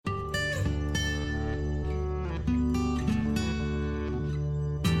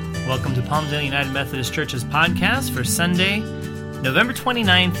Welcome to Palmdale United Methodist Church's podcast for Sunday, November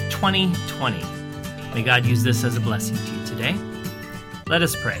 29th, 2020. May God use this as a blessing to you today. Let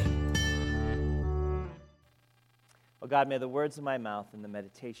us pray. Oh God, may the words of my mouth and the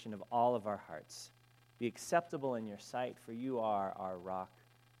meditation of all of our hearts be acceptable in your sight, for you are our rock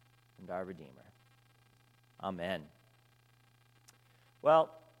and our Redeemer. Amen. Well,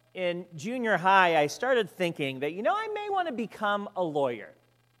 in junior high, I started thinking that, I may want to become a lawyer.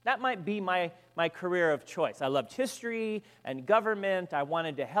 That might be my career of choice. I loved history and government. I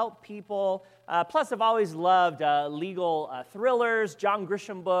wanted to help people. Plus, I've always loved legal thrillers, John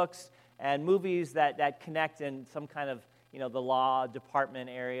Grisham books, and movies that connect in some kind of, the law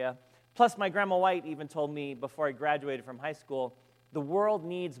department area. Plus, my grandma White even told me before I graduated from high school, the world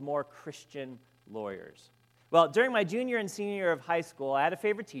needs more Christian lawyers. Well, during my junior and senior year of high school, I had a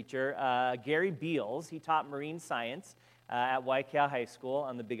favorite teacher, Gary Beals. He taught marine science at Waikea High School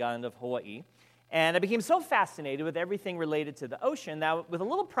on the Big Island of Hawaii. And I became so fascinated with everything related to the ocean that with a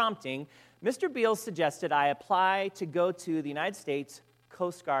little prompting, Mr. Beals suggested I apply to go to the United States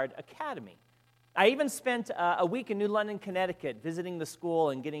Coast Guard Academy. I even spent a week in New London, Connecticut, visiting the school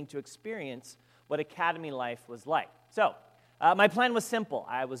and getting to experience what academy life was like. So, my plan was simple.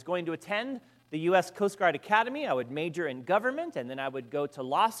 I was going to attend the U.S. Coast Guard Academy. I would major in government, and then I would go to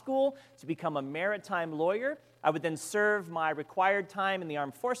law school to become a maritime lawyer. I would then serve my required time in the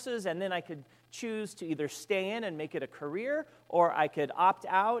armed forces, and then I could choose to either stay in and make it a career, or I could opt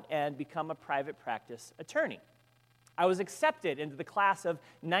out and become a private practice attorney. I was accepted into the class of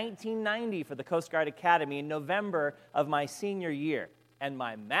 1990 for the Coast Guard Academy in November of my senior year, and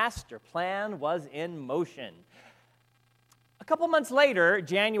my master plan was in motion. A couple months later,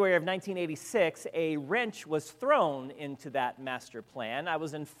 January of 1986, a wrench was thrown into that master plan. I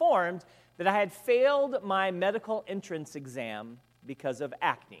was informed that I had failed my medical entrance exam because of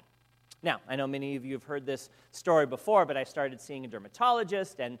acne. Now, I know many of you have heard this story before, but I started seeing a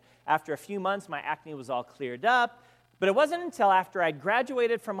dermatologist, and after a few months, my acne was all cleared up. But it wasn't until after I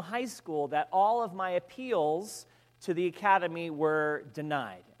graduated from high school that all of my appeals to the academy were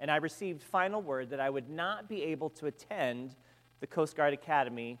denied, and I received final word that I would not be able to attend the Coast Guard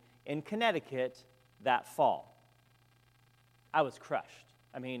Academy in Connecticut that fall. I was crushed.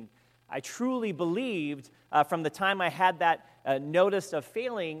 I truly believed from the time I had that notice of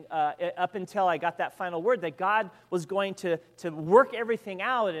failing up until I got that final word that God was going to work everything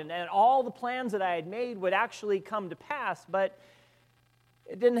out and all the plans that I had made would actually come to pass, but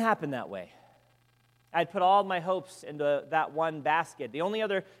it didn't happen that way. I'd put all my hopes into that one basket. The only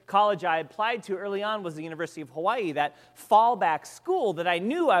other college I applied to early on was the University of Hawaii, that fallback school that I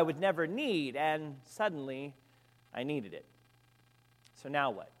knew I would never need, and suddenly I needed it. So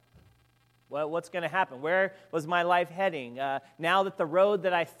now what? Well, what's going to happen? Where was my life heading now that the road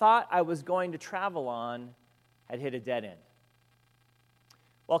that I thought I was going to travel on had hit a dead end?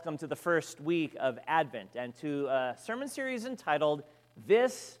 Welcome to the first week of Advent and to a sermon series entitled,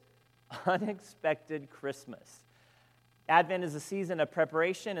 This Unexpected Christmas. Advent is a season of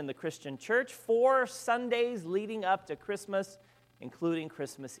preparation in the Christian church, 4 Sundays leading up to Christmas, including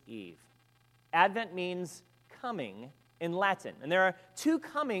Christmas Eve. Advent means coming in Latin, and there are 2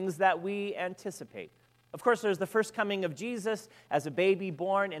 comings that we anticipate. Of course, there's the first coming of Jesus as a baby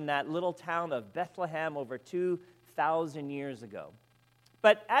born in that little town of Bethlehem over 2,000 years ago.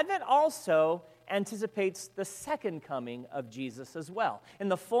 But Advent also anticipates the second coming of Jesus as well, in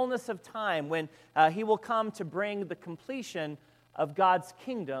the fullness of time when he will come to bring the completion of God's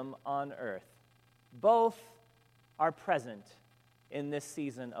kingdom on earth. Both are present in this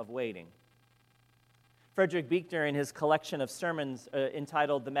season of waiting. Frederick Buechner, in his collection of sermons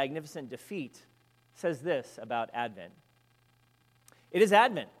entitled The Magnificent Defeat, says this about Advent. It is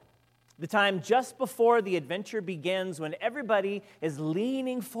Advent, the time just before the adventure begins, when everybody is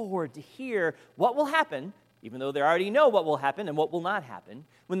leaning forward to hear what will happen, even though they already know what will happen and what will not happen,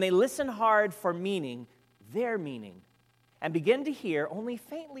 when they listen hard for meaning, their meaning, and begin to hear, only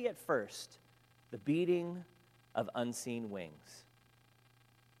faintly at first, the beating of unseen wings.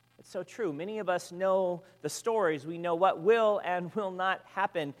 It's so true. Many of us know the stories. We know what will and will not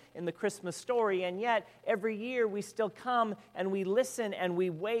happen in the Christmas story, and yet every year we still come and we listen and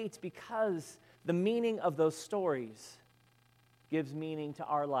we wait because the meaning of those stories gives meaning to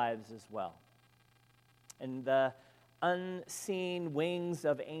our lives as well. And the unseen wings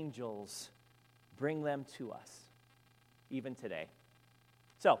of angels bring them to us, even today.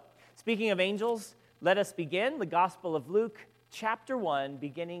 So, speaking of angels, let us begin the Gospel of Luke, chapter 1,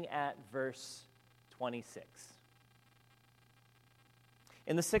 beginning at verse 26.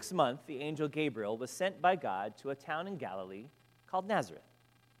 In the 6th month, the angel Gabriel was sent by God to a town in Galilee called Nazareth,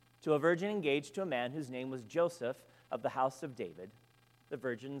 to a virgin engaged to a man whose name was Joseph of the house of David. The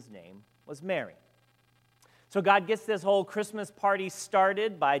virgin's name was Mary. So God gets this whole Christmas party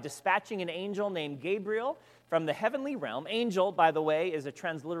started by dispatching an angel named Gabriel from the heavenly realm. Angel, by the way, is a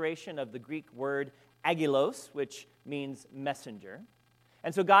transliteration of the Greek word agilos, which means messenger.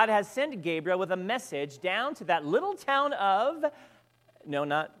 And so God has sent Gabriel with a message down to that little town of, no,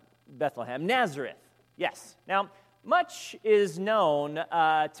 not Bethlehem, Nazareth. Yes. Now, much is known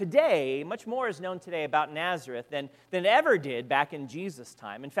today, much more is known today about Nazareth than ever did back in Jesus'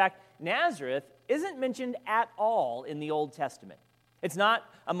 time. In fact, Nazareth isn't mentioned at all in the Old Testament. It's not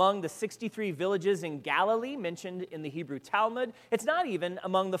among the 63 villages in Galilee mentioned in the Hebrew Talmud. It's not even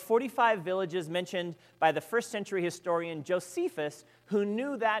among the 45 villages mentioned by the first century historian Josephus, who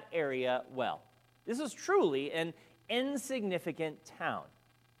knew that area well. This is truly an insignificant town.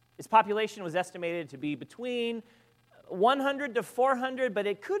 Its population was estimated to be between 100 to 400, but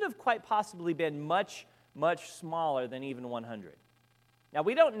it could have quite possibly been much, much smaller than even 100. Now,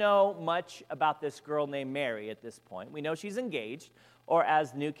 we don't know much about this girl named Mary at this point. We know she's engaged, or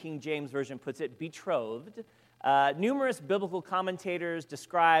as the New King James Version puts it, betrothed. Numerous biblical commentators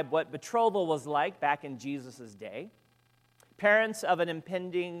describe what betrothal was like back in Jesus' day. Parents of an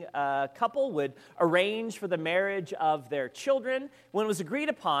impending couple would arrange for the marriage of their children. When it was agreed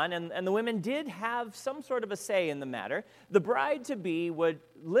upon, and the women did have some sort of a say in the matter, the bride-to-be would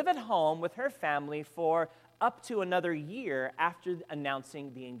live at home with her family for up to another year after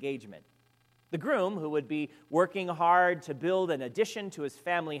announcing the engagement. The groom, who would be working hard to build an addition to his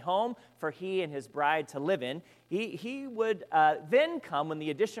family home for he and his bride to live in, he would then come when the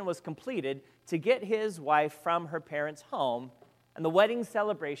addition was completed to get his wife from her parents' home, and the wedding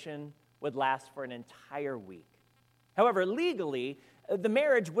celebration would last for an entire week. However, legally, the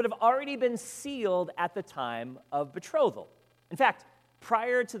marriage would have already been sealed at the time of betrothal. In fact,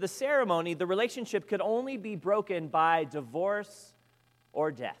 prior to the ceremony, the relationship could only be broken by divorce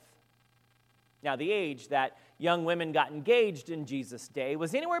or death. Now, the age that young women got engaged in Jesus' day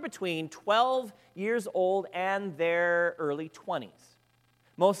was anywhere between 12 years old and their early 20s.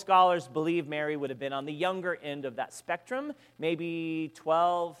 Most scholars believe Mary would have been on the younger end of that spectrum, maybe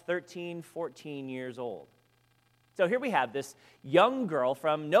 12, 13, 14 years old. So here we have this young girl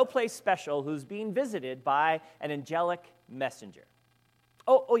from no place special who's being visited by an angelic messenger.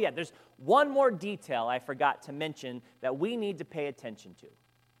 Oh yeah, there's one more detail I forgot to mention that we need to pay attention to.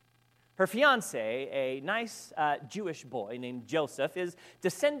 Her fiancé, a nice Jewish boy named Joseph, is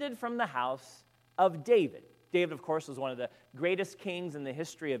descended from the house of David. David, of course, was one of the greatest kings in the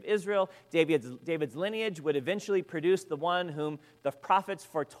history of Israel. David's lineage would eventually produce the one whom the prophets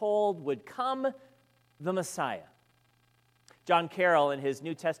foretold would come, the Messiah. John Carroll, in his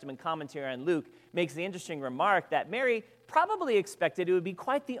New Testament commentary on Luke, makes the interesting remark that Mary probably expected it would be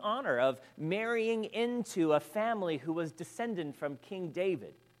quite the honor of marrying into a family who was descendant from King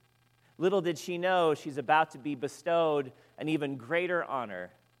David. Little did she know she's about to be bestowed an even greater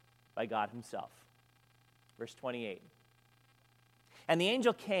honor by God himself. Verse 28. And the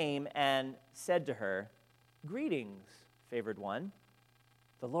angel came and said to her, "Greetings, favored one,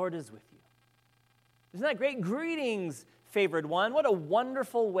 the Lord is with you." Isn't that great? Greetings, favored one. What a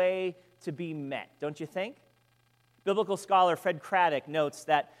wonderful way to be met, don't you think? Biblical scholar Fred Craddock notes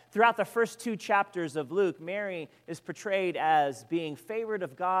that throughout the first 2 chapters of Luke, Mary is portrayed as being favored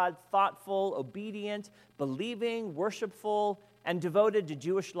of God, thoughtful, obedient, believing, worshipful, and devoted to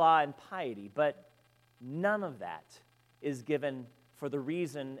Jewish law and piety. But none of that is given for the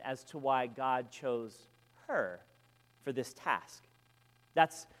reason as to why God chose her for this task.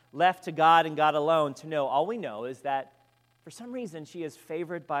 That's left to God and God alone to know. All we know is that for some reason she is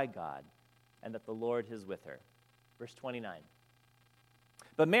favored by God and that the Lord is with her. Verse 29.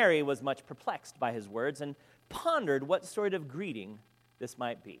 But Mary was much perplexed by his words and pondered what sort of greeting this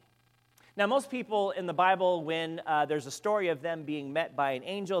might be. Now, most people in the Bible, when there's a story of them being met by an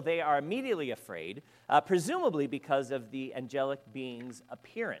angel, they are immediately afraid, presumably because of the angelic being's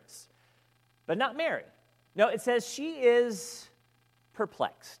appearance. But not Mary. No, it says she is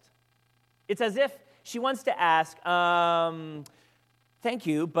perplexed. It's as if she wants to ask, "Thank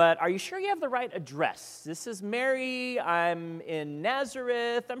you, but are you sure you have the right address? This is Mary, I'm in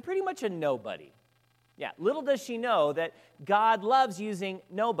Nazareth, I'm pretty much a nobody." Yeah, little does she know that God loves using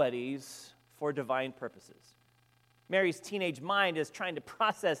nobodies for divine purposes. Mary's teenage mind is trying to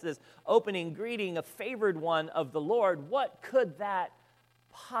process this opening greeting, a favored one of the Lord. What could that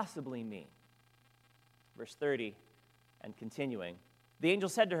possibly mean? Verse 30, and continuing, the angel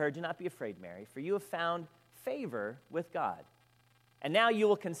said to her, "Do not be afraid, Mary, for you have found favor with God. And now you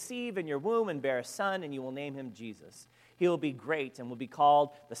will conceive in your womb and bear a son, and you will name him Jesus. He will be great and will be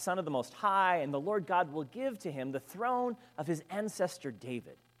called the Son of the Most High, and the Lord God will give to him the throne of his ancestor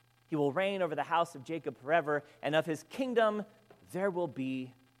David. He will reign over the house of Jacob forever, and of his kingdom there will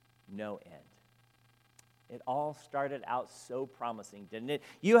be no end. It all started out so promising, didn't it?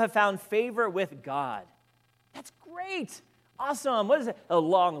 You have found favor with God. That's great. Awesome. What is it? A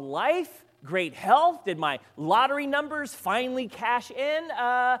long life? Great health? Did my lottery numbers finally cash in?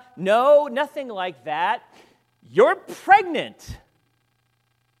 No, nothing like that. You're pregnant.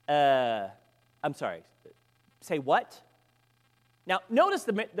 I'm sorry. Say what? Now, notice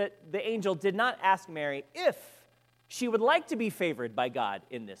that the angel did not ask Mary if she would like to be favored by God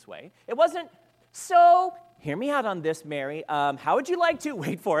in this way. It wasn't, so, hear me out on this, Mary. How would you like to,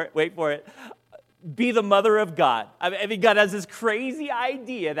 wait for it, be the mother of God? I mean, God has this crazy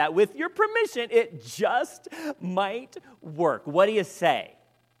idea that with your permission, it just might work. What do you say?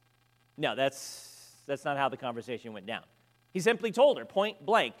 No, that's not how the conversation went down. He simply told her, point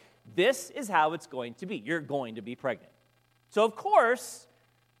blank, this is how it's going to be. You're going to be pregnant. So, of course,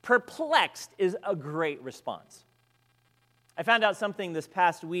 perplexed is a great response. I found out something this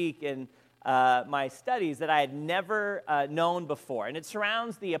past week in my studies that I had never known before, and it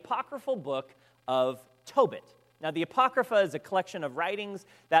surrounds the apocryphal book of Tobit. Now, the Apocrypha is a collection of writings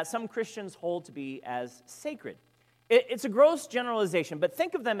that some Christians hold to be as sacred. It's a gross generalization, but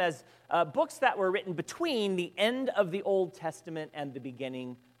think of them as books that were written between the end of the Old Testament and the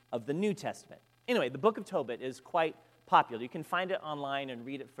beginning of the New Testament. Anyway, the book of Tobit is quite popular. You can find it online and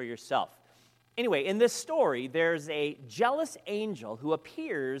read it for yourself. Anyway, in this story, there's a jealous angel who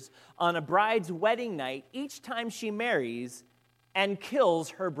appears on a bride's wedding night each time she marries and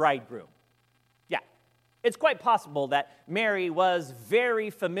kills her bridegroom. Yeah, it's quite possible that Mary was very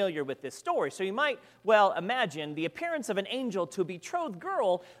familiar with this story, so you might well imagine the appearance of an angel to a betrothed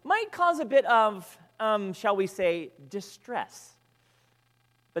girl might cause a bit of, shall we say, distress.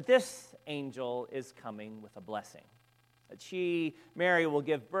 But this angel is coming with a blessing. That she, Mary, will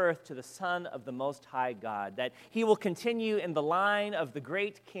give birth to the Son of the Most High God, that he will continue in the line of the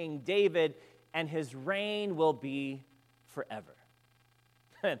great King David, and his reign will be forever.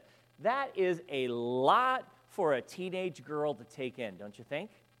 That is a lot for a teenage girl to take in, don't you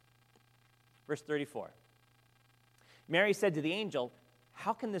think? Verse 34. Mary said to the angel,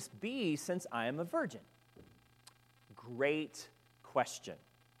 "How can this be since I am a virgin?" Great question.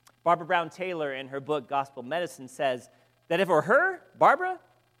 Barbara Brown Taylor, in her book Gospel Medicine, says that if it were her, Barbara,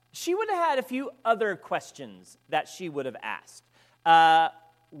 she would have had a few other questions that she would have asked.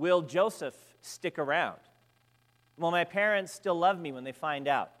 Will Joseph stick around? Will my parents still love me when they find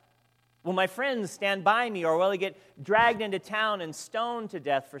out? Will my friends stand by me, or will I get dragged into town and stoned to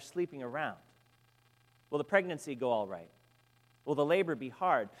death for sleeping around? Will the pregnancy go all right? Will the labor be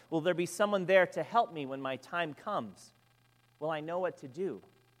hard? Will there be someone there to help me when my time comes? Will I know what to do?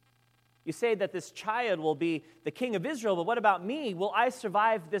 You say that this child will be the king of Israel, but what about me? Will I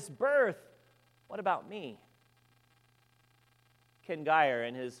survive this birth? What about me? Ken Geyer,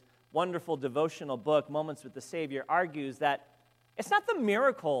 in his wonderful devotional book, Moments with the Savior, argues that it's not the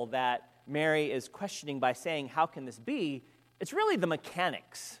miracle that Mary is questioning by saying, how can this be? It's really the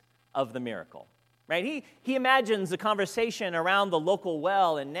mechanics of the miracle, right? He imagines a conversation around the local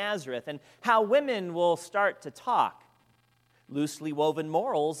well in Nazareth and how women will start to talk. Loosely woven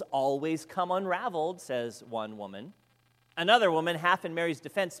morals always come unraveled, says one woman. Another woman, half in Mary's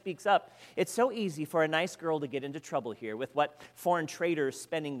defense, speaks up. It's so easy for a nice girl to get into trouble here with what foreign traders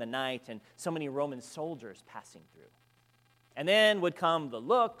spending the night and so many Roman soldiers passing through. And then would come the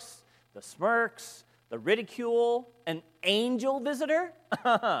looks, the smirks, the ridicule, an angel visitor,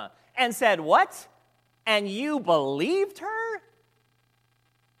 and said, what? And you believed her?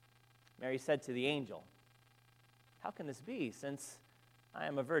 Mary said to the angel, how can this be, since I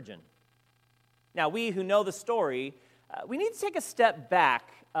am a virgin? Now, we who know the story, we need to take a step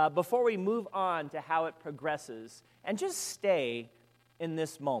back before we move on to how it progresses and just stay in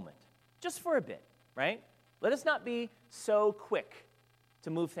this moment, just for a bit, right? Let us not be so quick to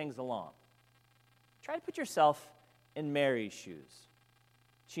move things along. Try to put yourself in Mary's shoes.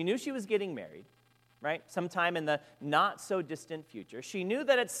 She knew she was getting married, right? Sometime in the not-so-distant future. She knew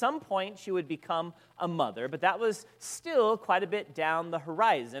that at some point she would become a mother, but that was still quite a bit down the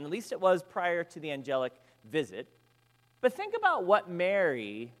horizon. At least it was prior to the angelic visit. But think about what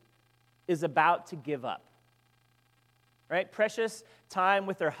Mary is about to give up, right? Precious time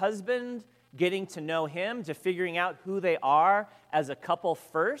with her husband, getting to know him, to figuring out who they are as a couple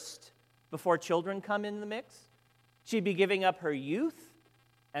first before children come in the mix. She'd be giving up her youth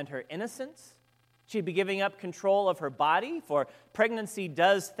and her innocence. She'd be giving up control of her body, for pregnancy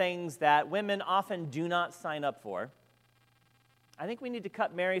does things that women often do not sign up for. I think we need to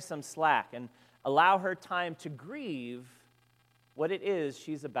cut Mary some slack and allow her time to grieve what it is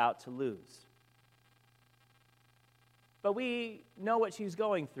she's about to lose. But we know what she's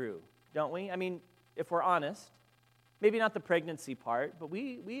going through, don't we? I mean, if we're honest, maybe not the pregnancy part, but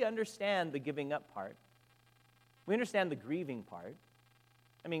we understand the giving up part. We understand the grieving part.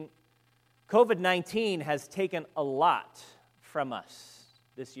 I mean, COVID-19 has taken a lot from us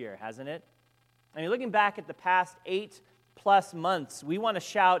this year, hasn't it? I mean, looking back at the past 8+ months, we want to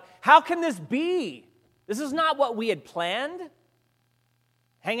shout, how can this be? This is not what we had planned.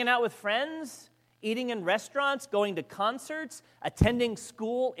 Hanging out with friends, eating in restaurants, going to concerts, attending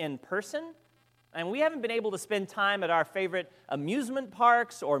school in person. And we haven't been able to spend time at our favorite amusement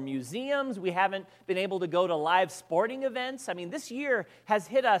parks or museums. We haven't been able to go to live sporting events. I mean, this year has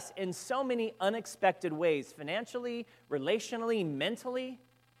hit us in so many unexpected ways, financially, relationally, mentally.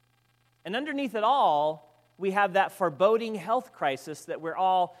 And underneath it all, we have that foreboding health crisis that we're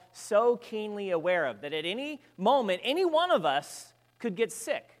all so keenly aware of, that at any moment, any one of us could get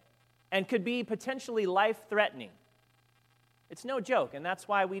sick and could be potentially life-threatening. It's no joke, and that's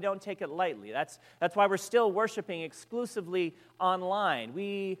why we don't take it lightly. That's why we're still worshiping exclusively online.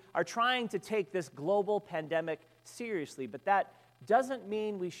 We are trying to take this global pandemic seriously, but that doesn't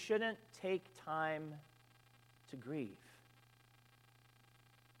mean we shouldn't take time to grieve.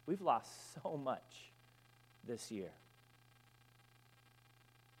 We've lost so much this year.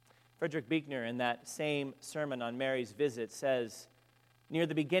 Frederick Buechner, in that same sermon on Mary's visit, says, near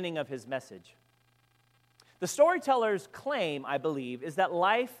the beginning of his message, the storyteller's claim, I believe, is that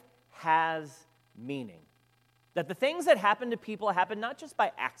life has meaning. That the things that happen to people happen not just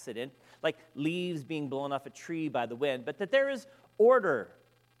by accident, like leaves being blown off a tree by the wind, but that there is order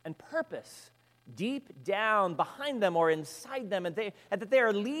and purpose deep down behind them or inside them, and that they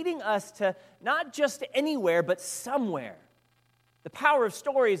are leading us to not just anywhere, but somewhere. The power of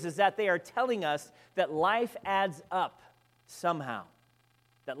stories is that they are telling us that life adds up somehow,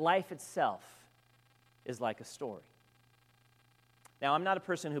 that life itself is like a story. Now, I'm not a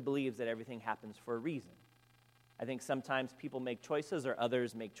person who believes that everything happens for a reason. I think sometimes people make choices or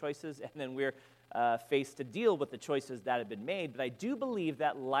others make choices, and then we're faced to deal with the choices that have been made. But I do believe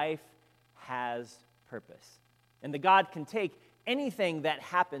that life has purpose, and that God can take anything that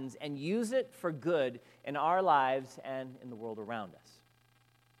happens and use it for good in our lives and in the world around us.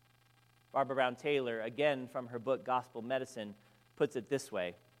 Barbara Brown Taylor, again from her book Gospel Medicine, puts it this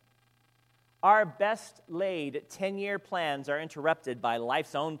way: our best laid 10-year plans are interrupted by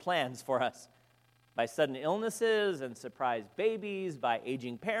life's own plans for us, by sudden illnesses and surprise babies, by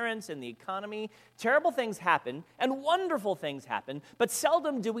aging parents and the economy. Terrible things happen and wonderful things happen, but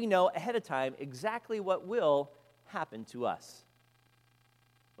seldom do we know ahead of time exactly what will happen to us.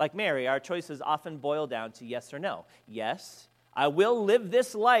 Like Mary, our choices often boil down to yes or no. Yes, I will live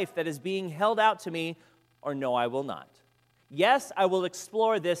this life that is being held out to me, or no, I will not. Yes, I will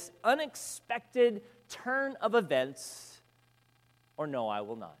explore this unexpected turn of events, or no, I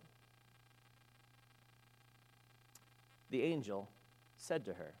will not. The angel said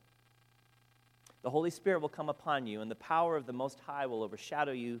to her, the Holy Spirit will come upon you, and the power of the Most High will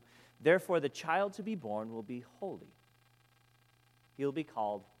overshadow you. Therefore, the child to be born will be holy. He will be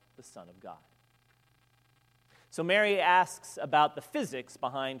called the Son of God. So Mary asks about the physics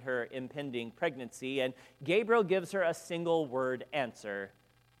behind her impending pregnancy, and Gabriel gives her a single-word answer: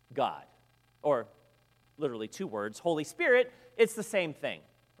 God. Or literally 2 words, Holy Spirit. It's the same thing,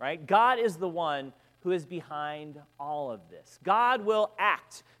 right? God is the one who is behind all of this. God will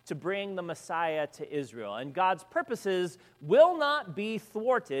act to bring the Messiah to Israel, and God's purposes will not be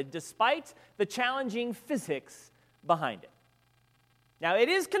thwarted despite the challenging physics behind it. Now, it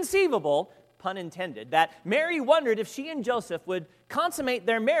is conceivable, pun intended, that Mary wondered if she and Joseph would consummate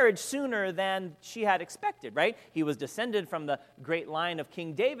their marriage sooner than she had expected, right? He was descended from the great line of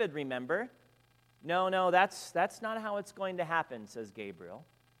King David, remember? No, that's not how it's going to happen, says Gabriel.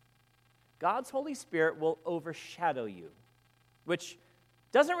 God's Holy Spirit will overshadow you, which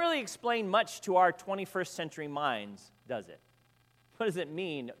doesn't really explain much to our 21st century minds, does it? What does it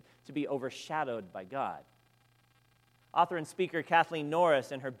mean to be overshadowed by God? Author and speaker Kathleen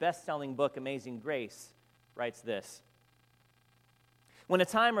Norris, in her best-selling book, Amazing Grace, writes this: when a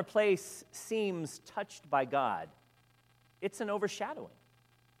time or place seems touched by God, it's an overshadowing,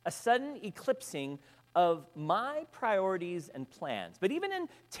 a sudden eclipsing of my priorities and plans. But even in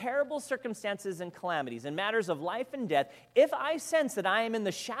terrible circumstances and calamities, in matters of life and death, if I sense that I am in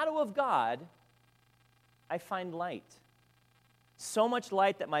the shadow of God, I find light. So much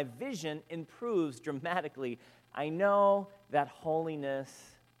light that my vision improves dramatically. I know that holiness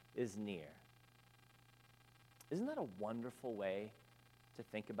is near. Isn't that a wonderful way to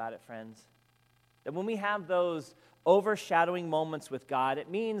think about it, friends? That when we have those overshadowing moments with God,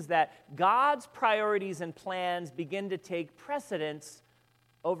 it means that God's priorities and plans begin to take precedence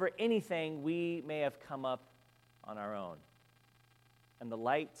over anything we may have come up on our own. And the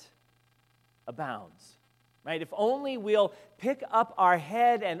light abounds, right? If only we'll pick up our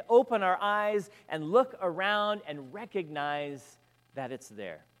head and open our eyes and look around and recognize that it's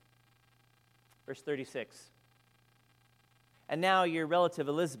there. Verse 36. And now your relative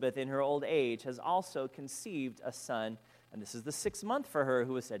Elizabeth, in her old age, has also conceived a son, and this is the 6th month for her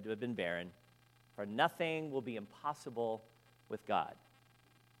who was said to have been barren, for nothing will be impossible with God.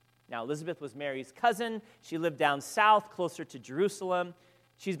 Now, Elizabeth was Mary's cousin. She lived down south, closer to Jerusalem.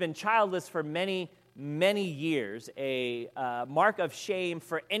 She's been childless for many, many years, a mark of shame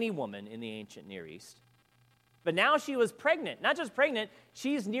for any woman in the ancient Near East. But now she was pregnant. Not just pregnant,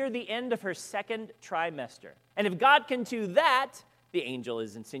 she's near the end of her 2nd trimester. And if God can do that, the angel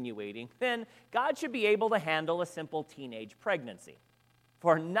is insinuating, then God should be able to handle a simple teenage pregnancy.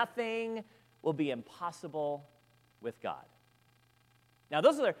 For nothing will be impossible with God. Now,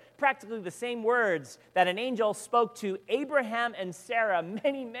 those are practically the same words that an angel spoke to Abraham and Sarah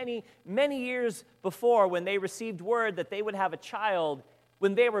many, many, many years before when they received word that they would have a child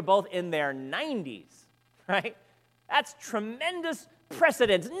when they were both in their 90s. Right? That's tremendous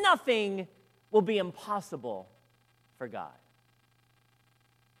precedence. Nothing will be impossible for God.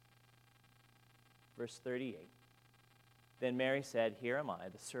 Verse 38. Then Mary said, "Here am I,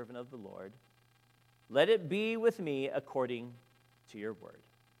 the servant of the Lord. Let it be with me according to your word."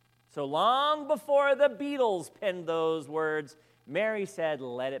 So long before the Beatles penned those words, Mary said,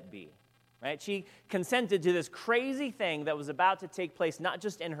 "Let it be." Right? She consented to this crazy thing that was about to take place, not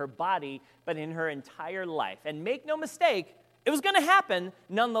just in her body, but in her entire life. And make no mistake, it was going to happen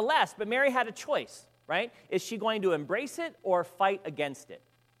nonetheless, but Mary had a choice, right? Is she going to embrace it or fight against it?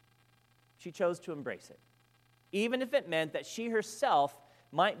 She chose to embrace it, even if it meant that she herself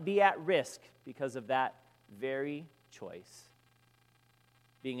might be at risk because of that very choice,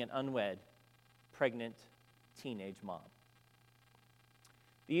 being an unwed, pregnant teenage mom.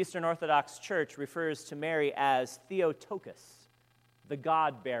 The Eastern Orthodox Church refers to Mary as Theotokos, the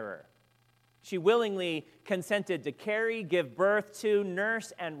God-bearer. She willingly consented to carry, give birth to,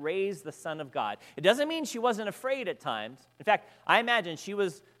 nurse, and raise the Son of God. It doesn't mean she wasn't afraid at times. In fact, I imagine she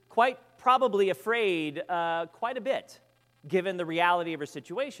was quite probably afraid quite a bit, given the reality of her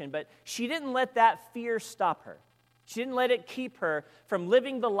situation, but she didn't let that fear stop her. She didn't let it keep her from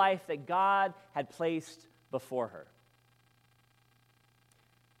living the life that God had placed before her.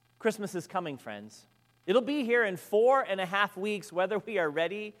 Christmas is coming, friends. It'll be here in 4.5 weeks, whether we are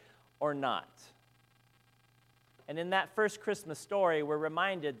ready or not. And in that first Christmas story, we're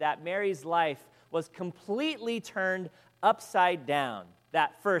reminded that Mary's life was completely turned upside down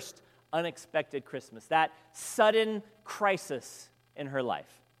that first unexpected Christmas, that sudden crisis in her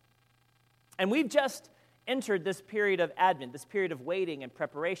life. And we've just entered this period of Advent, this period of waiting and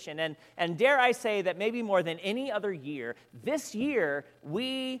preparation. And dare I say that maybe more than any other year, this year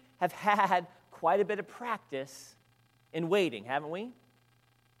we have had quite a bit of practice in waiting, haven't we?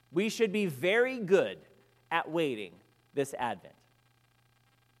 We should be very good at waiting this Advent.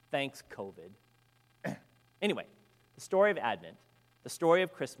 Thanks, COVID. Anyway, the story of Advent, the story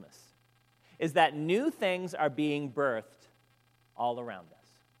of Christmas, is that new things are being birthed all around us.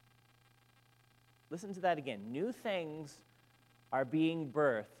 Listen to that again. New things are being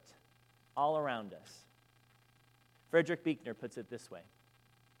birthed all around us. Frederick Buechner puts it this way.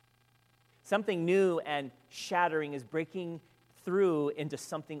 Something new and shattering is breaking through into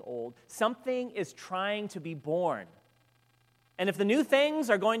something old. Something is trying to be born. And if the new things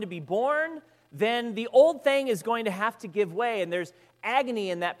are going to be born, then the old thing is going to have to give way. And there's agony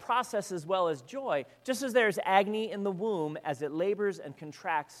in that process as well as joy, just as there's agony in the womb as it labors and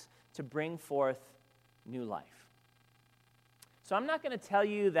contracts to bring forth new life. So I'm not going to tell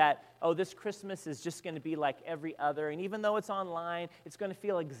you that, this Christmas is just going to be like every other, and even though it's online, it's going to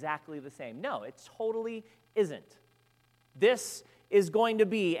feel exactly the same. No, it totally isn't. This is going to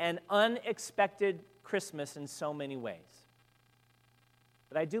be an unexpected Christmas in so many ways.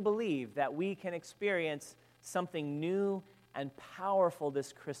 But I do believe that we can experience something new and powerful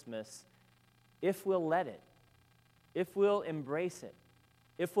this Christmas if we'll let it, if we'll embrace it,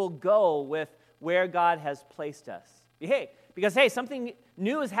 if we'll go with where God has placed us. Because something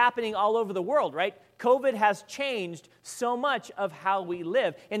new is happening all over the world, right? COVID has changed so much of how we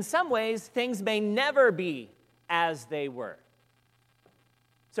live. In some ways, things may never be as they were.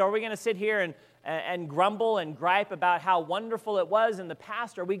 So are we going to sit here and grumble and gripe about how wonderful it was in the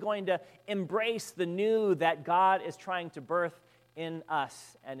past? Or are we going to embrace the new that God is trying to birth in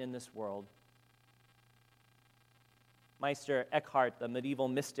us and in this world? Meister Eckhart, the medieval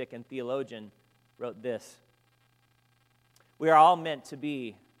mystic and theologian, wrote this: "We are all meant to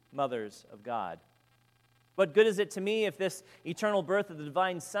be mothers of God. What good is it to me if this eternal birth of the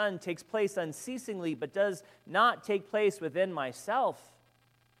divine Son takes place unceasingly but does not take place within myself?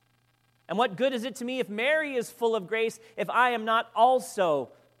 And what good is it to me if Mary is full of grace if I am not also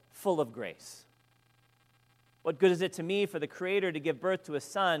full of grace? What good is it to me for the Creator to give birth to a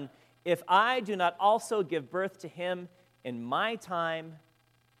son if I do not also give birth to him in my time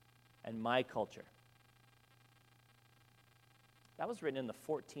and my culture?" That was written in the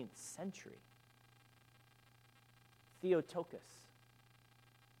 14th century. Theotokos,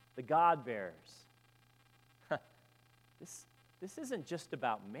 the God-bearers. This isn't just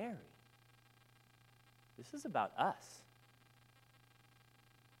about Mary. This is about us.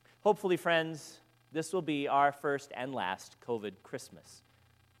 Hopefully, friends, this will be our first and last COVID Christmas.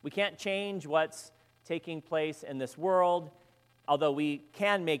 We can't change what's taking place in this world, although we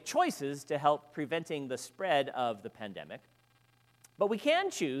can make choices to help preventing the spread of the pandemic. But we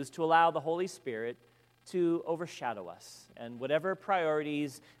can choose to allow the Holy Spirit to overshadow us and whatever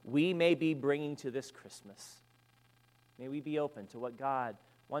priorities we may be bringing to this Christmas. May we be open to what God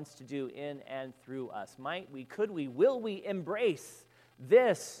wants to do in and through us. Might we, could we, will we embrace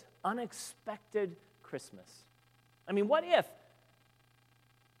this unexpected Christmas? I mean, what if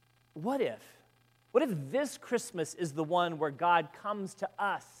this Christmas is the one where God comes to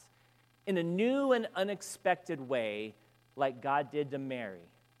us in a new and unexpected way, like God did to Mary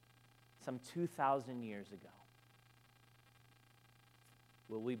some 2,000 years ago?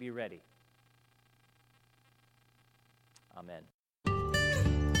 Will we be ready? Amen.